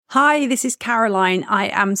Hi, this is Caroline. I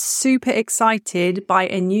am super excited by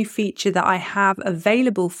a new feature that I have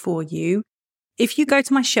available for you. If you go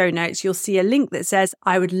to my show notes, you'll see a link that says,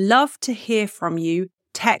 I would love to hear from you.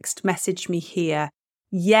 Text message me here.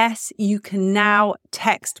 Yes, you can now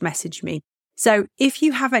text message me. So if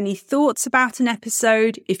you have any thoughts about an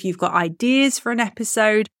episode, if you've got ideas for an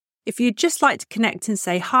episode, if you'd just like to connect and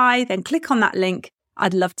say hi, then click on that link.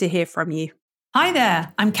 I'd love to hear from you. Hi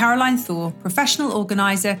there, I'm Caroline Thor, professional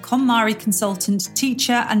organiser, KonMari consultant,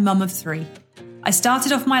 teacher and mum of 3. I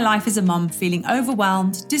started off my life as a mum feeling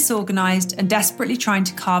overwhelmed, disorganised and desperately trying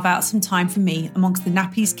to carve out some time for me amongst the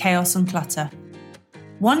nappies, chaos and clutter.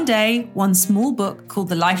 One day, one small book called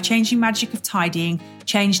The Life-Changing Magic of Tidying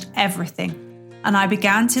changed everything, and I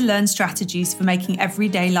began to learn strategies for making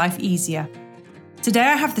everyday life easier. Today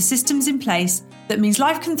I have the systems in place that means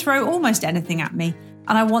life can throw almost anything at me,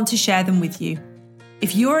 and I want to share them with you.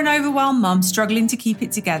 If you're an overwhelmed mum struggling to keep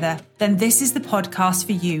it together, then this is the podcast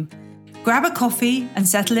for you. Grab a coffee and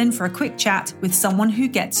settle in for a quick chat with someone who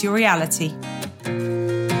gets your reality.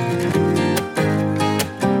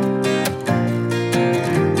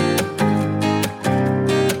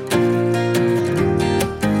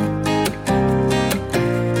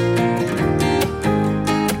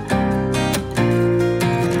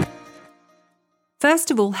 First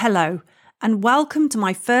of all, hello, and welcome to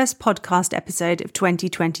my first podcast episode of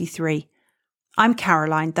 2023. I'm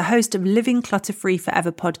Caroline, the host of Living Clutter-Free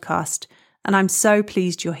Forever podcast, and I'm so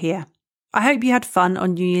pleased you're here. I hope you had fun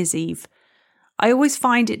on New Year's Eve. I always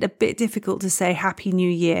find it a bit difficult to say Happy New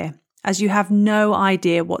Year, as you have no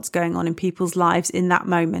idea what's going on in people's lives in that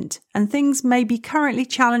moment, and things may be currently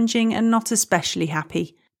challenging and not especially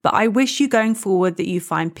happy. But I wish you going forward that you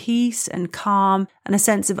find peace and calm and a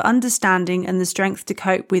sense of understanding and the strength to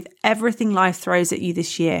cope with everything life throws at you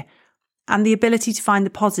this year, and the ability to find the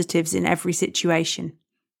positives in every situation.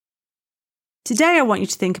 Today I want you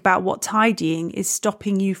to think about what tidying is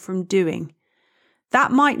stopping you from doing.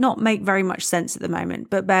 That might not make very much sense at the moment,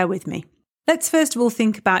 but bear with me. Let's first of all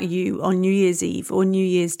think about you on New Year's Eve or New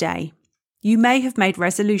Year's Day. You may have made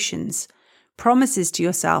resolutions, promises to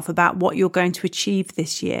yourself about what you're going to achieve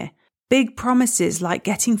this year. Big promises like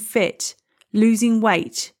getting fit, losing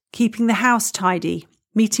weight, keeping the house tidy,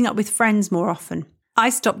 meeting up with friends more often.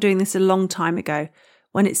 I stopped doing this a long time ago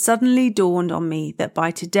when it suddenly dawned on me that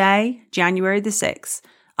by today, January the 6th,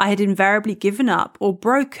 I had invariably given up or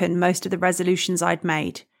broken most of the resolutions I'd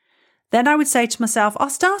made. Then I would say to myself,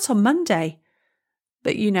 I'll start on Monday.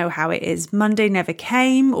 But you know how it is. Monday never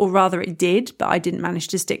came, or rather it did, but I didn't manage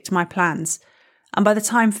to stick to my plans. And by the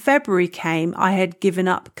time February came, I had given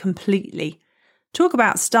up completely. Talk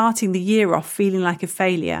about starting the year off feeling like a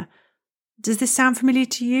failure. Does this sound familiar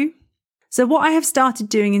to you? So what I have started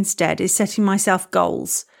doing instead is setting myself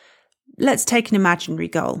goals. Let's take an imaginary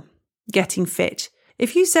goal, getting fit.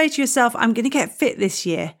 If you say to yourself, I'm going to get fit this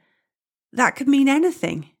year, that could mean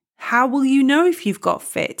anything. How will you know if you've got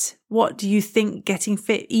fit? What do you think getting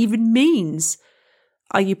fit even means?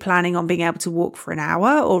 Are you planning on being able to walk for an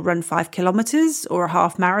hour or run 5 kilometres or a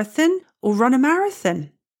half marathon or run a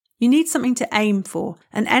marathon? You need something to aim for,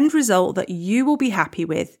 an end result that you will be happy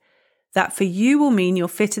with, that for you will mean you're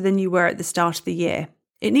fitter than you were at the start of the year.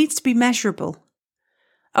 It needs to be measurable.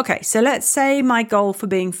 Okay, so let's say my goal for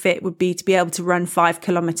being fit would be to be able to run 5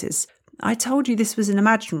 kilometres. I told you this was an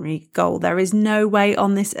imaginary goal. There is no way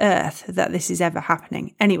on this earth that this is ever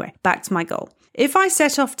happening. Anyway, back to my goal. If I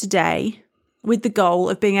set off today with the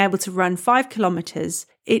goal of being able to run 5 kilometres,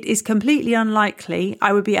 it is completely unlikely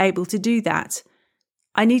I would be able to do that.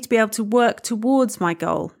 I need to be able to work towards my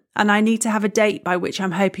goal, and I need to have a date by which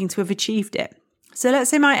I'm hoping to have achieved it. So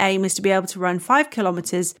let's say my aim is to be able to run 5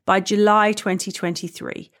 kilometres by July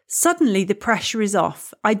 2023. Suddenly the pressure is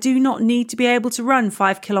off. I do not need to be able to run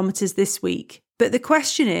 5 kilometres this week. But the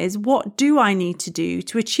question is, what do I need to do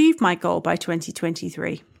to achieve my goal by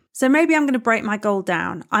 2023? So maybe I'm going to break my goal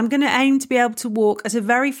down. I'm going to aim to be able to walk at a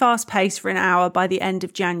very fast pace for an hour by the end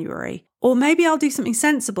of January. Or maybe I'll do something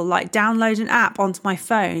sensible like download an app onto my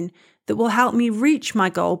phone that will help me reach my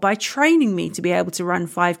goal by training me to be able to run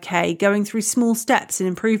 5K, going through small steps and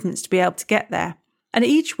improvements to be able to get there. And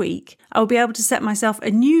each week, I will be able to set myself a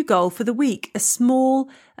new goal for the week, a small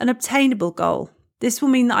and obtainable goal. This will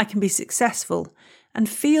mean that I can be successful and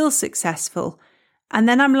feel successful. And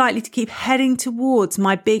then I'm likely to keep heading towards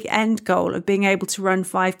my big end goal of being able to run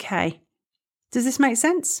 5K. Does this make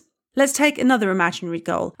sense? Let's take another imaginary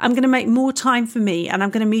goal. I'm going to make more time for me and I'm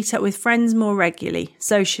going to meet up with friends more regularly,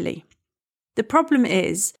 socially. The problem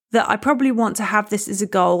is that I probably want to have this as a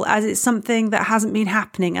goal as it's something that hasn't been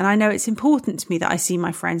happening and I know it's important to me that I see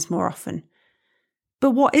my friends more often.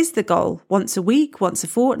 But what is the goal? Once a week, once a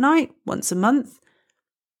fortnight, once a month?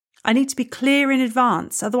 I need to be clear in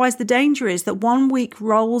advance, otherwise the danger is that one week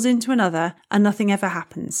rolls into another and nothing ever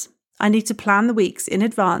happens. I need to plan the weeks in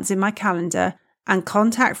advance in my calendar and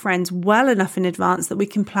contact friends well enough in advance that we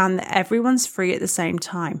can plan that everyone's free at the same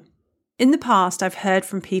time. In the past, I've heard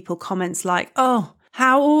from people comments like, "Oh,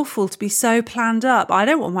 how awful to be so planned up. I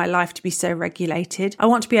don't want my life to be so regulated. I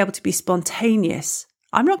want to be able to be spontaneous.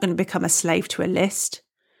 I'm not going to become a slave to a list."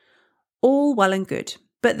 All well and good.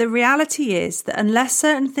 But the reality is that unless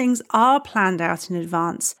certain things are planned out in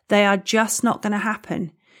advance, they are just not going to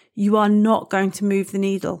happen. You are not going to move the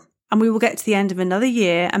needle. And we will get to the end of another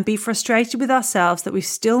year and be frustrated with ourselves that we've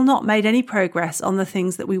still not made any progress on the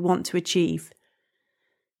things that we want to achieve.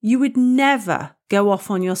 You would never go off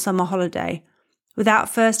on your summer holiday without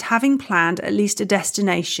first having planned at least a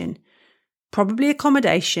destination, probably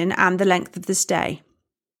accommodation and the length of the stay.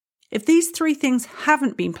 If these three things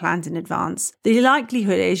haven't been planned in advance, the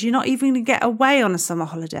likelihood is you're not even going to get away on a summer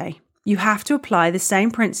holiday. You have to apply the same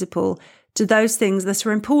principle to those things that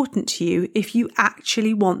are important to you if you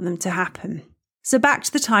actually want them to happen. So back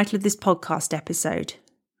to the title of this podcast episode.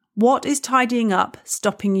 What is tidying up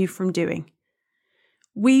stopping you from doing?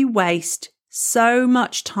 We waste so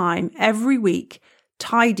much time every week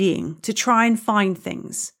tidying to try and find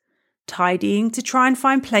things, tidying to try and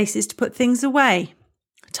find places to put things away,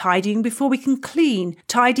 tidying before we can clean,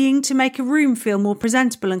 tidying to make a room feel more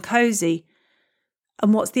presentable and cosy.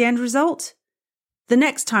 And what's the end result? The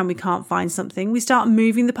next time we can't find something, we start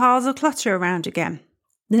moving the piles of clutter around again.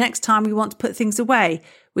 The next time we want to put things away,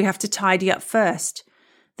 we have to tidy up first.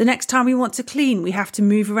 The next time we want to clean, we have to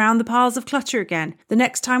move around the piles of clutter again. The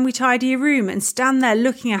next time we tidy a room and stand there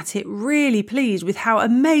looking at it, really pleased with how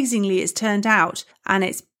amazingly it's turned out, and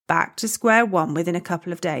it's back to square one within a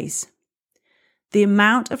couple of days. The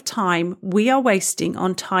amount of time we are wasting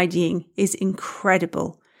on tidying is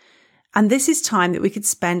incredible. And this is time that we could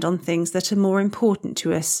spend on things that are more important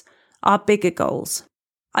to us, our bigger goals.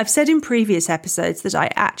 I've said in previous episodes that I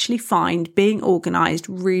actually find being organised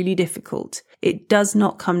really difficult. It does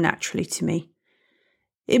not come naturally to me.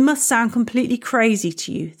 It must sound completely crazy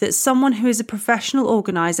to you that someone who is a professional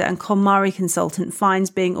organiser and KonMari consultant finds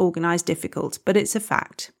being organised difficult, but it's a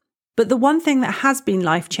fact. But the one thing that has been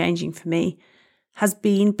life-changing for me has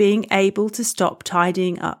been being able to stop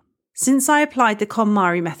tidying up. Since I applied the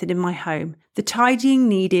KonMari method in my home, the tidying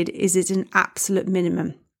needed is at an absolute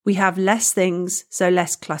minimum. We have less things, so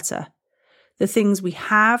less clutter. The things we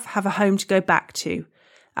have a home to go back to.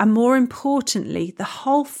 And more importantly, the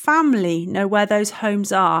whole family know where those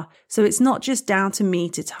homes are, so it's not just down to me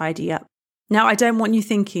to tidy up. Now, I don't want you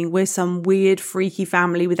thinking we're some weird, freaky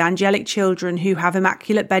family with angelic children who have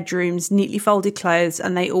immaculate bedrooms, neatly folded clothes,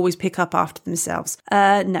 and they always pick up after themselves.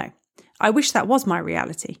 No. I wish that was my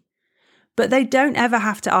reality. But they don't ever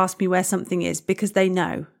have to ask me where something is because they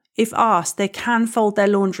know. If asked, they can fold their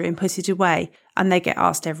laundry and put it away, and they get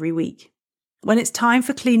asked every week. When it's time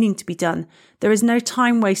for cleaning to be done, there is no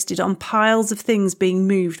time wasted on piles of things being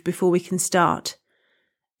moved before we can start.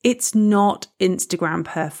 It's not Instagram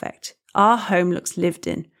perfect. Our home looks lived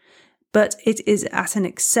in, but it is at an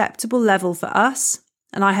acceptable level for us,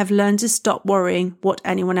 and I have learned to stop worrying what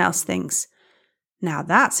anyone else thinks. Now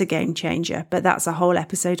that's a game changer, but that's a whole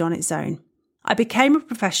episode on its own. I became a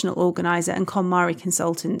professional organiser and KonMari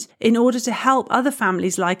consultant in order to help other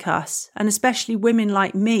families like us, and especially women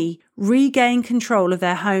like me, regain control of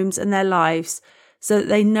their homes and their lives so that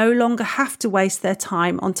they no longer have to waste their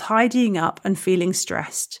time on tidying up and feeling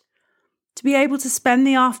stressed. To be able to spend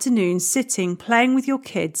the afternoon sitting, playing with your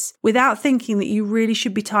kids without thinking that you really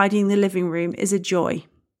should be tidying the living room is a joy.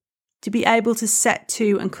 To be able to set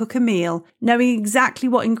to and cook a meal, knowing exactly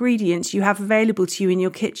what ingredients you have available to you in your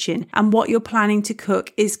kitchen and what you're planning to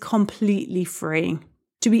cook is completely freeing.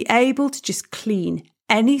 To be able to just clean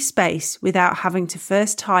any space without having to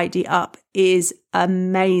first tidy up is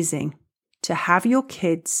amazing. To have your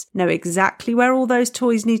kids know exactly where all those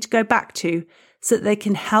toys need to go back to so that they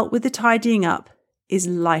can help with the tidying up is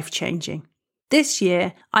life-changing. This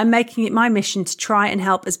year, I'm making it my mission to try and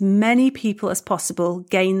help as many people as possible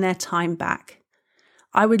gain their time back.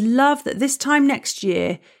 I would love that this time next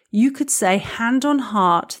year, you could say hand on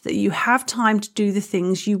heart that you have time to do the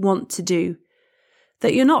things you want to do,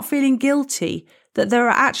 that you're not feeling guilty, that there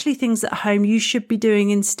are actually things at home you should be doing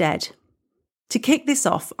instead. To kick this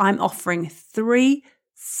off, I'm offering 3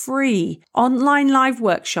 free online live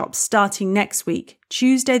workshops starting next week,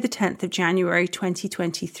 Tuesday the 10th of January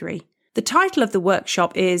 2023. The title of the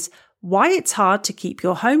workshop is Why It's Hard to Keep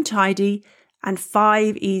Your Home Tidy and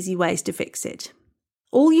 5 Easy Ways to Fix It.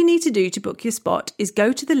 All you need to do to book your spot is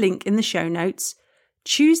go to the link in the show notes,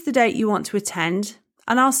 Choose the date you want to attend,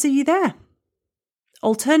 and I'll see you there.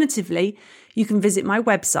 Alternatively, you can visit my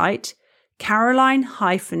website,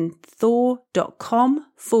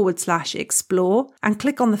 caroline-thor.com/explore, and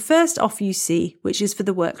click on the first offer you see, which is for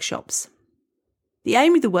the workshops. The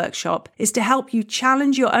aim of the workshop is to help you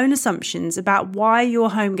challenge your own assumptions about why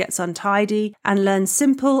your home gets untidy and learn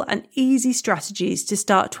simple and easy strategies to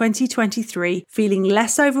start 2023 feeling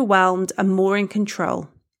less overwhelmed and more in control,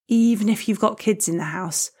 even if you've got kids in the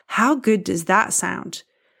house. How good does that sound?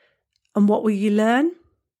 And what will you learn?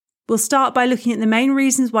 We'll start by looking at the main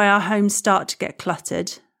reasons why our homes start to get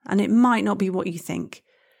cluttered, and it might not be what you think.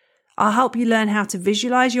 I'll help you learn how to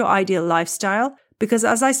visualize your ideal lifestyle, because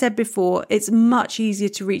as I said before, it's much easier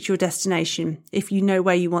to reach your destination if you know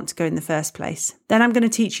where you want to go in the first place. Then I'm going to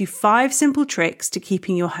teach you 5 simple tricks to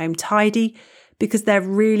keeping your home tidy, because there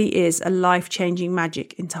really is a life-changing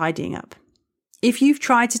magic in tidying up. If you've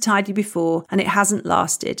tried to tidy before and it hasn't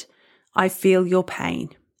lasted, I feel your pain.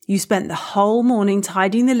 You spent the whole morning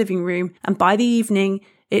tidying the living room, and by the evening,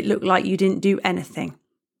 it looked like you didn't do anything.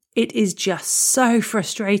 It is just so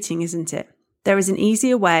frustrating, isn't it? There is an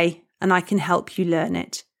easier way, and I can help you learn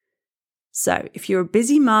it. So, if you're a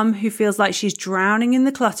busy mum who feels like she's drowning in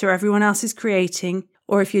the clutter everyone else is creating,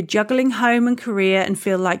 or if you're juggling home and career and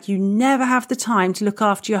feel like you never have the time to look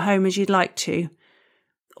after your home as you'd like to,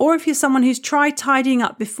 or if you're someone who's tried tidying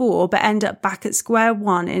up before but end up back at square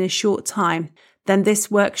one in a short time, then this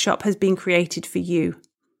workshop has been created for you.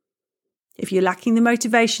 If you're lacking the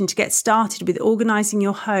motivation to get started with organising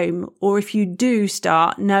your home, or if you do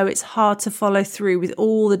start, know it's hard to follow through with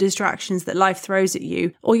all the distractions that life throws at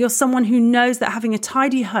you, or you're someone who knows that having a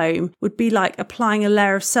tidy home would be like applying a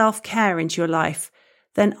layer of self-care into your life,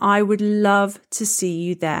 then I would love to see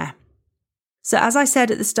you there. So as I said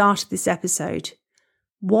at the start of this episode,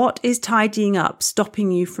 what is tidying up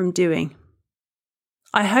stopping you from doing?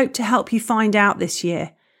 I hope to help you find out this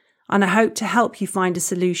year, and I hope to help you find a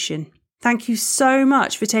solution. Thank you so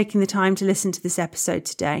much for taking the time to listen to this episode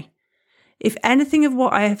today. If anything of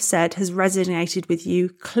what I have said has resonated with you,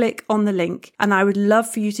 click on the link, and I would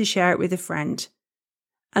love for you to share it with a friend.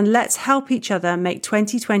 And let's help each other make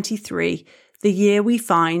 2023 the year we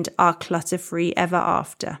find our clutter-free ever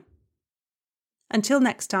after. Until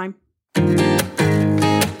next time.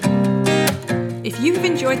 If you have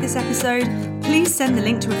enjoyed this episode, please send the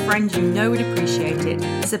link to a friend you know would appreciate it.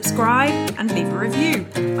 Subscribe and leave a review.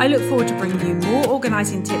 I look forward to bringing you more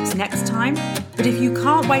organising tips next time, but if you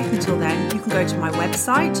can't wait until then, you can go to my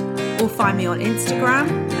website or find me on Instagram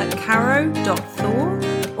at caro.thor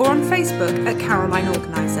or on Facebook at Caroline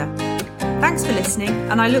Organiser. Thanks for listening,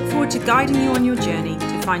 and I look forward to guiding you on your journey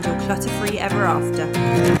to find your clutter-free ever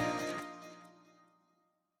after.